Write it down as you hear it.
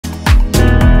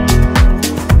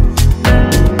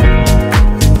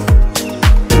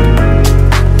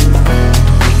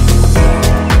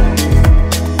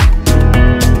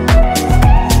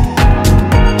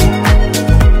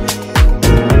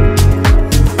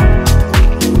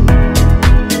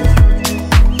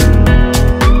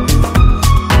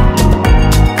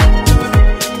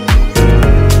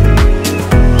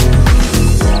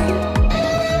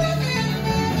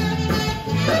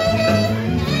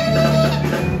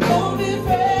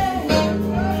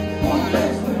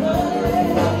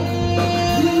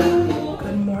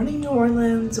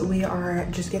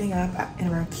finishing up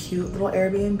in our cute little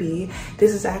Airbnb.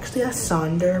 This is actually a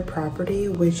Sonder property,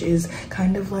 which is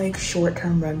kind of like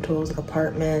short-term rentals, like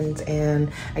apartments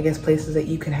and I guess places that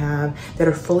you can have that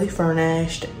are fully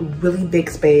furnished, really big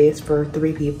space for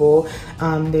 3 people.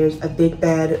 There's a big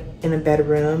bed in a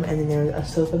bedroom, and then there's a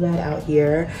sofa bed out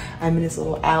here. I'm in this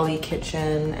little alley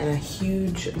kitchen and a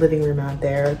huge living room out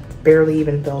there, barely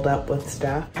even filled up with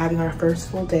stuff. Having our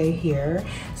first full day here.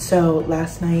 So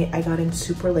last night I got in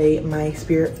super late. My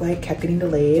Spirit flight kept getting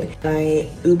delayed. I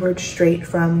Ubered straight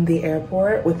from the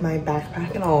airport with my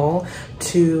backpack and all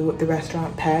to the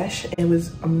restaurant Pesh. It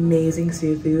was amazing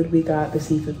seafood. We got the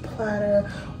seafood platter,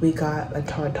 we got a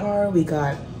tartare, we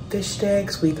got fish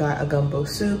sticks, we got a gumbo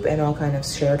soup, and all kind of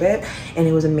shared it, and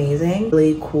it was amazing.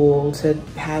 Really cool to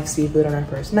have seafood on our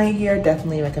first night here.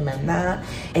 Definitely recommend that.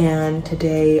 And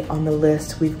today on the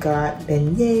list we've got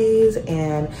beignets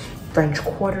and French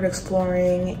Quarter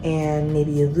exploring and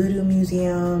maybe a voodoo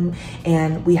museum,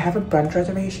 and we have a brunch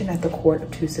reservation at the Court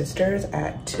of Two Sisters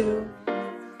at 2.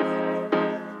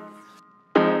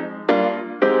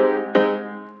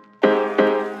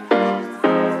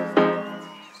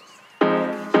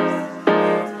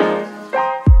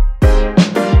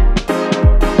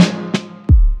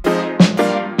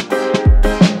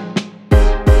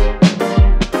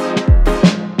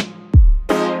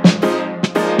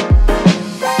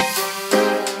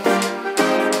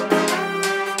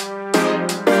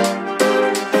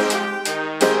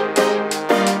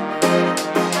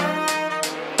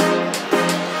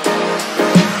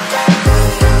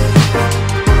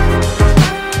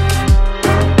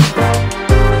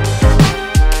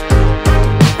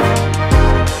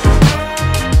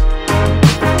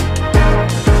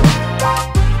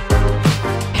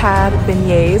 Had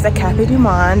beignets at Cafe Du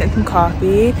Monde and some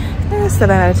coffee. 7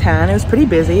 out of 10. It was pretty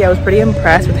busy. I was pretty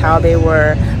impressed with how they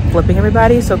were flipping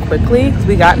everybody so quickly because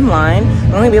we got in line.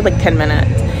 We only waited like 10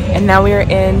 minutes. And now we are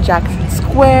in Jackson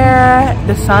Square.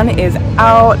 The sun is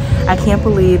out. I can't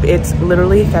believe it's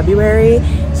literally February.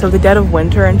 So the dead of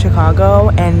winter in Chicago,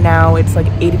 and now it's like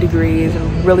 80 degrees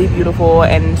and really beautiful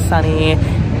and sunny.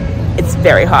 It's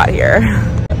very hot here.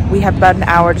 We have about an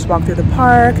hour to just walk through the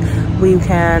park. We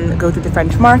can go through the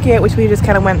French market, which we just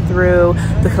kind of went through.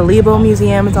 The Calibo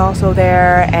Museum is also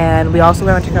there, and we also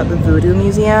want to check out the Voodoo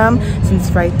Museum since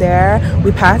it's right there.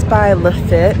 We passed by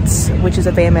Lafitte's, which is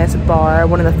a famous bar,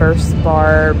 one of the first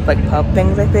bar like pub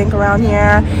things I think around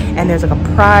here. And there's like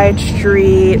a Pride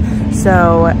Street.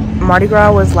 So Mardi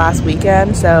Gras was last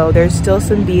weekend, so there's still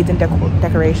some beads and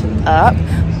decorations up,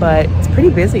 but it's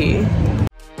pretty busy.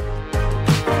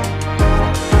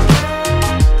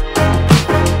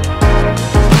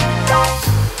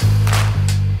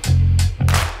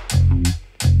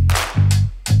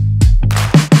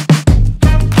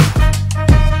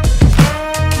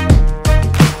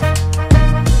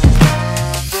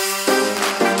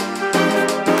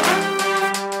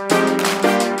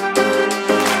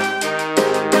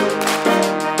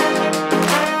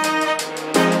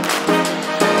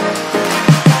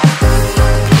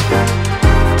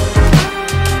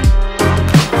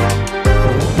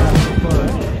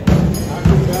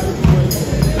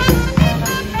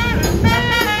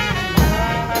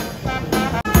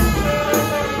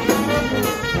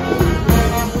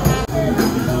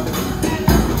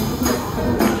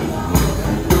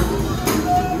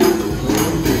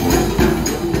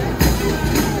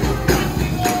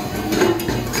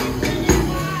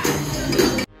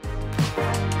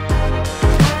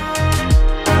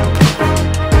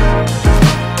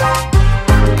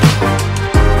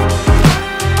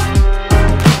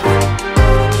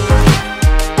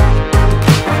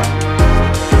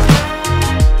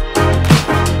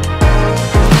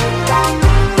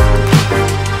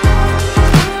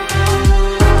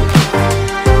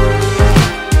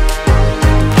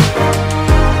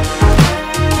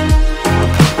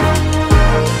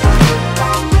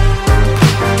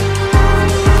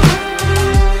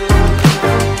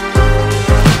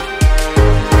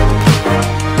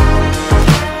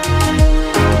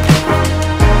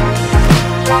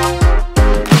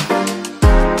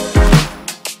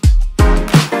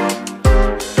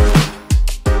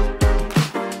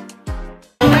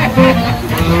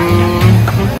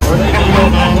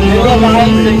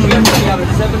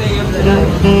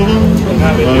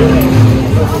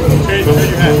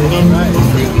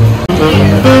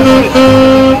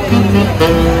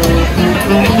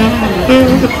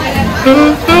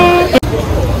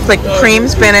 It's like cream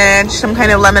spinach, some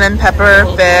kind of lemon and pepper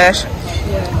fish,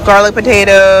 garlic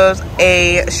potatoes,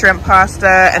 a shrimp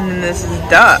pasta, and then this is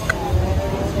duck.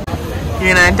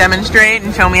 You're gonna demonstrate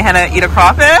and show me how to eat a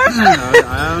crawfish?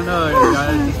 I don't know. You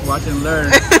gotta just watch and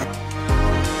learn.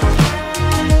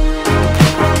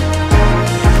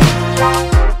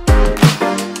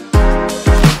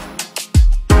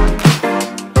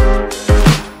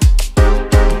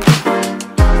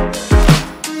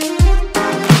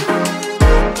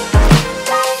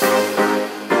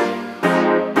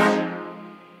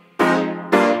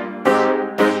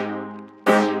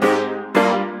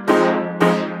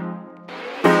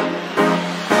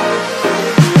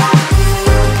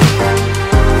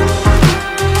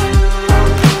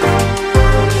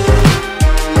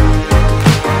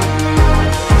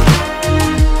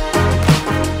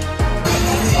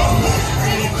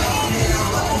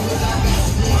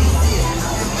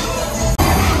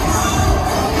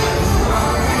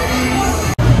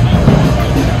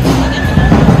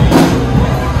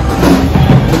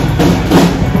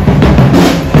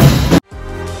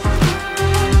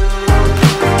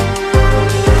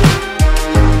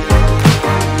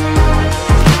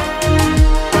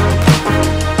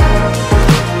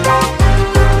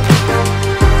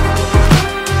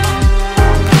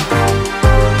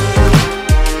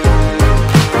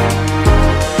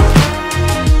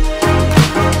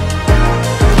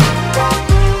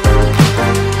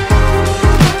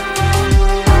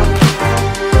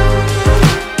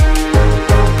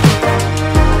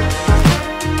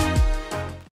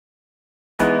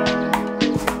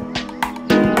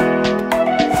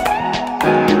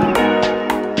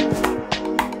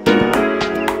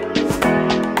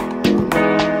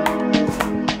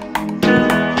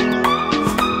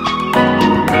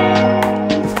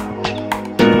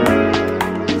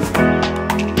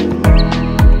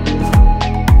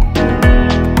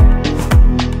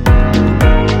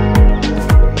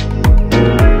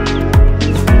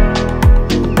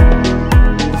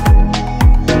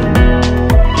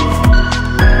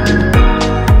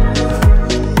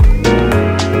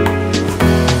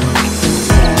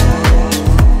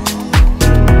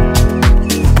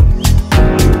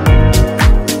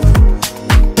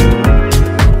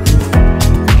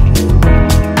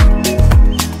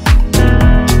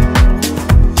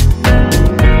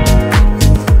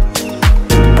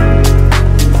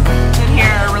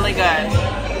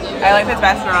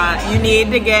 need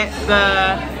to get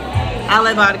the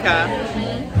Ale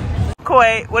vodka.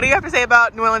 Koi, what do you have to say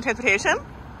about New Orleans transportation?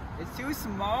 It's too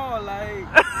small, like,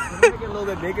 make it a little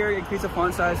bit bigger, increase the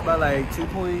font size by like 2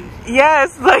 points.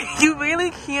 Yes, like you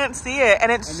really can't see it,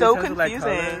 and it's so confusing.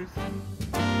 Like,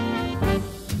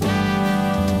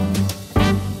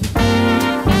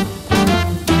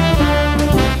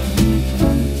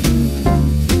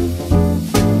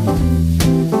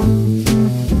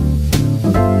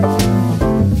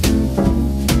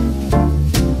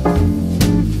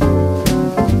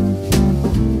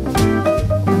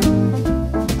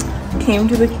 Came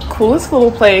to the coolest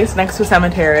little place next to a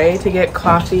cemetery to get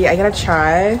coffee. I got a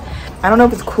chai. I don't know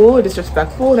if it's cool or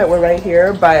disrespectful that we're right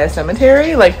here by a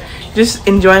cemetery, like just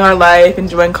enjoying our life,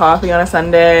 enjoying coffee on a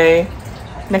Sunday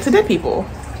next to dead people.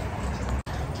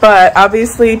 But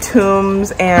obviously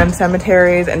tombs and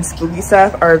cemeteries and spooky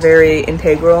stuff are very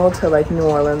integral to like New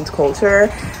Orleans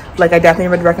culture. Like I definitely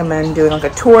would recommend doing like a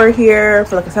tour here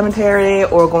for like a cemetery,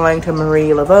 or going to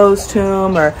Marie Laveau's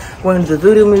tomb, or going to the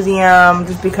Voodoo Museum,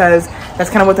 just because that's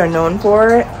kind of what they're known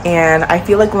for. And I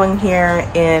feel like going here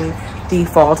in the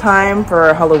fall time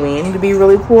for Halloween would be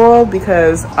really cool,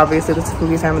 because obviously it's the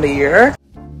spooky time of the year.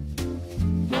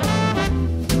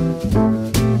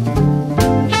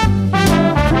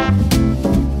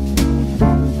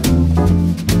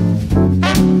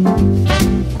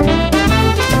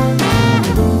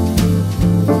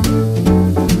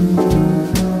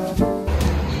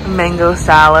 Mango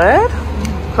salad.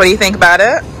 What do you think about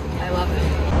it? I love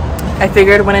it. I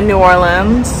figured when in New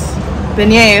Orleans,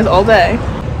 beignets all day.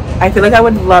 I feel like I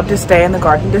would love to stay in the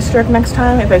Garden District next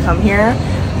time if I come here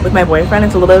with my boyfriend.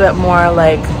 It's a little bit more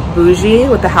like bougie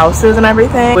with the houses and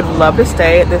everything. Would love to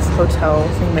stay at this hotel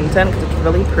St. Vincent because it's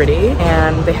really pretty,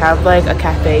 and they have like a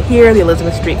cafe here, the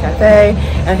Elizabeth Street Cafe,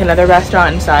 and like another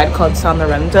restaurant inside called San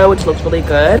Lorenzo, which looks really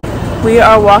good. We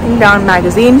are walking down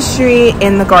Magazine Street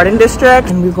in the Garden District,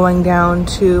 and we're going down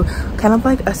to kind of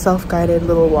like a self-guided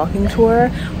little walking tour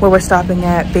where we're stopping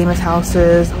at famous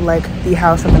houses like the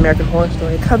house from the American Horror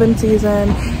Story Coven season,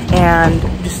 and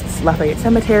just Lafayette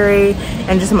Cemetery,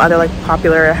 and just some other like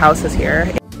popular houses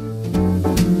here.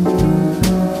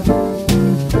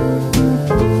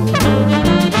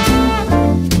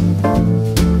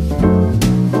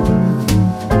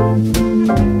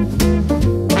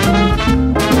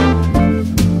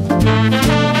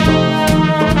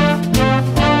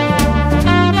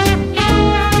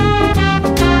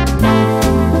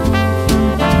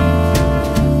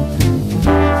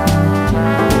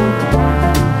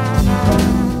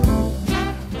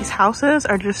 Houses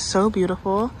are just so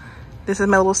beautiful. This is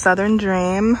my little Southern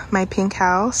dream, my pink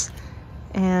house,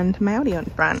 and my Audi on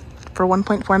front for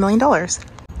 $1.4 million.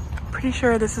 Pretty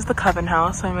sure this is the Coven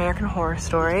house from American Horror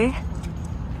Story.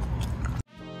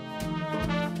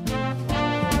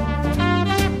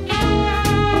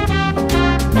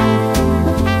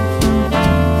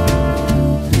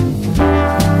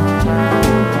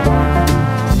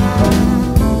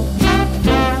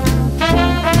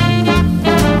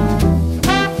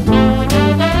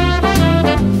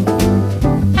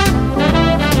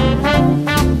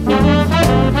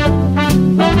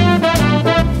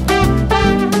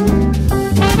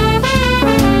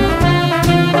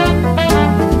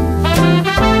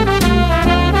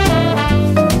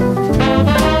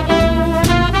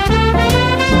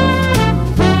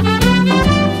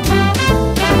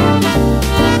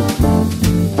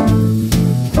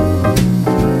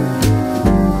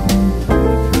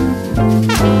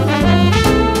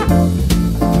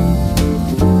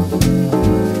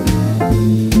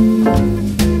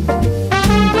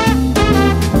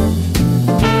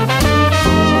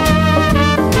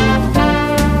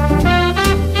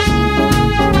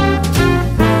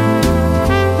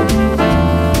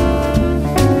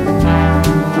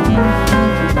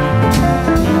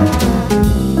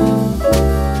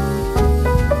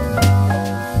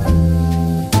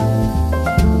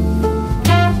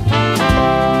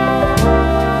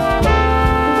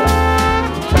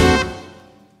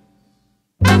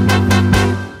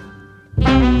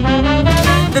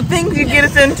 The things you get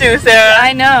us into, Sarah.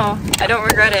 I know. I don't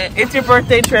regret it. It's your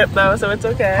birthday trip though, so it's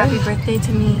okay. Happy birthday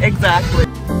to me. Exactly.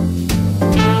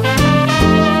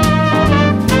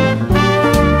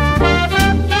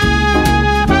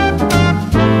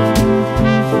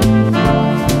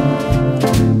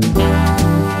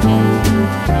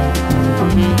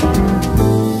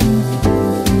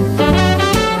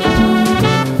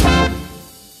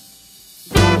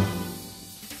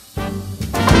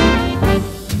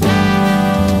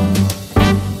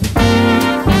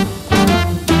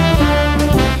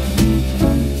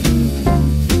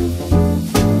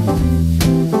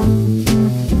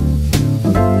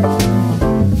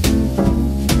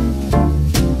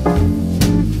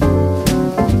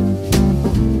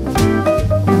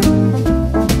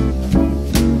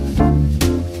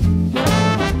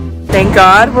 Thank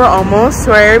God we're almost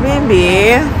to our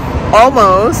Airbnb.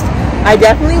 Almost. I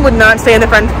definitely would not stay in the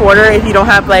French Quarter if you don't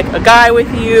have like a guy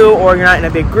with you or you're not in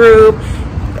a big group.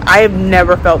 I have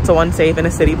never felt so unsafe in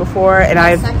a city before, and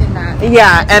I've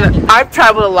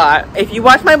traveled a lot. If you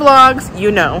watch my vlogs,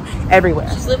 you know, everywhere.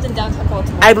 She's lived in downtown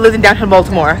Baltimore. I've lived in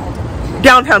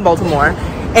downtown Baltimore,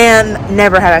 and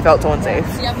never had I felt so unsafe.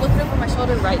 See, I'm looking over my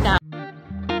shoulder right now.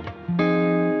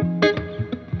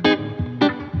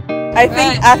 I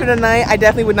think after the night, I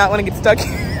definitely would not want to get stuck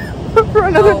for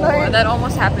another night. That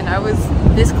almost happened. I was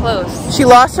this close. She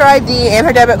lost her ID and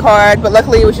her debit card, but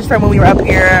luckily it was just from when we were up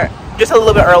here just a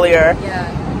little bit earlier.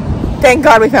 Yeah. Thank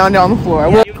God we found it on the floor.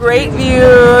 Yeah. Great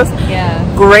views.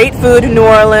 Yeah. Great food in New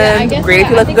Orleans. Yeah, great if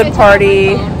you like a good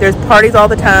party. There's parties all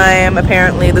the time.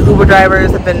 Apparently, the Uber drivers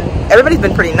have been. Everybody's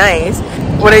been pretty nice.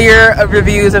 What are your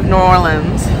reviews of New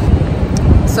Orleans?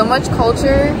 So much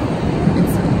culture.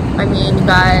 I mean, you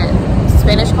got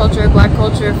Spanish culture, Black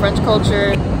culture, French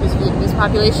culture. There's Vietnamese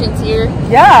populations here.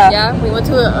 Yeah. Yeah. We went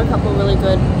to a couple really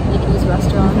good Vietnamese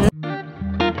restaurants.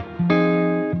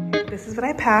 This is what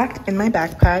I packed in my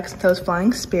backpack since I was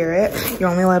flying Spirit. You're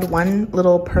only allowed one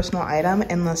little personal item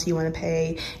unless you want to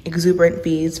pay exuberant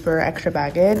fees for extra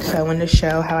baggage. So I wanted to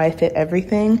show how I fit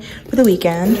everything for the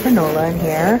weekend for NOLA in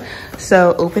here.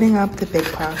 So opening up the big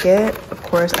pocket, of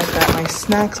course, I've got my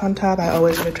snacks on top. I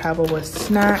always want to travel with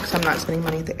snacks. I'm not spending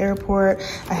money at the airport.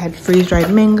 I had freeze-dried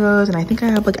mangoes, and I think I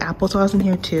have like applesauce in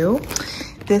here too.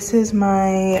 This is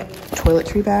my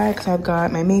toiletry bag. So I've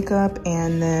got my makeup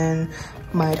and then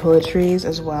my toiletries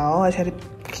as well. I try to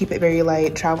keep it very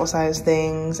light, travel size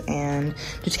things, and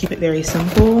just keep it very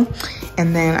simple.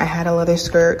 And then I had a leather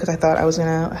skirt because I thought I was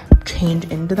gonna change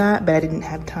into that, but I didn't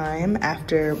have time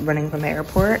after running from the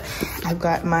airport. I've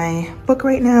got my book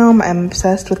right now. I'm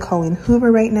obsessed with Colleen Hoover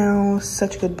right now.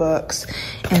 Such good books.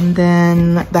 And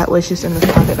then that was just in this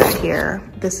pocket back here.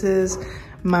 This is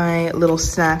my little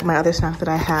snack, my other snack that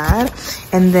I had.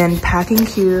 And then packing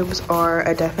cubes are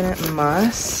a definite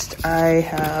must. I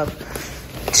have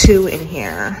 2 in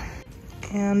here.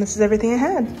 And this is everything I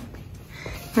had.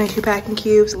 My 2 packing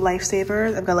cubes,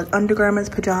 lifesavers. I've got like undergarments,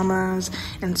 pajamas,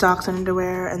 and socks and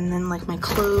underwear, and then like my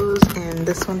clothes, and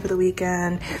this one for the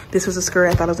weekend. This was a skirt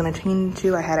I thought I was gonna change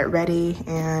into. I had it ready,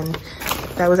 and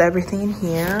that was everything in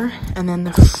here. And then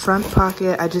the front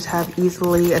pocket, I just have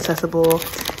easily accessible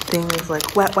things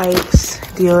like wet wipes,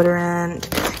 deodorant,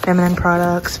 feminine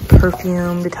products,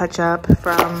 perfume to touch up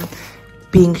from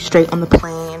being straight on the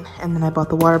plane. And then I bought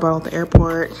the water bottle at the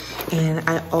airport. And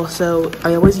I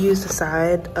always use the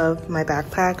side of my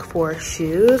backpack for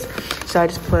shoes. So I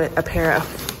just put a pair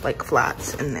of like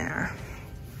flats in there.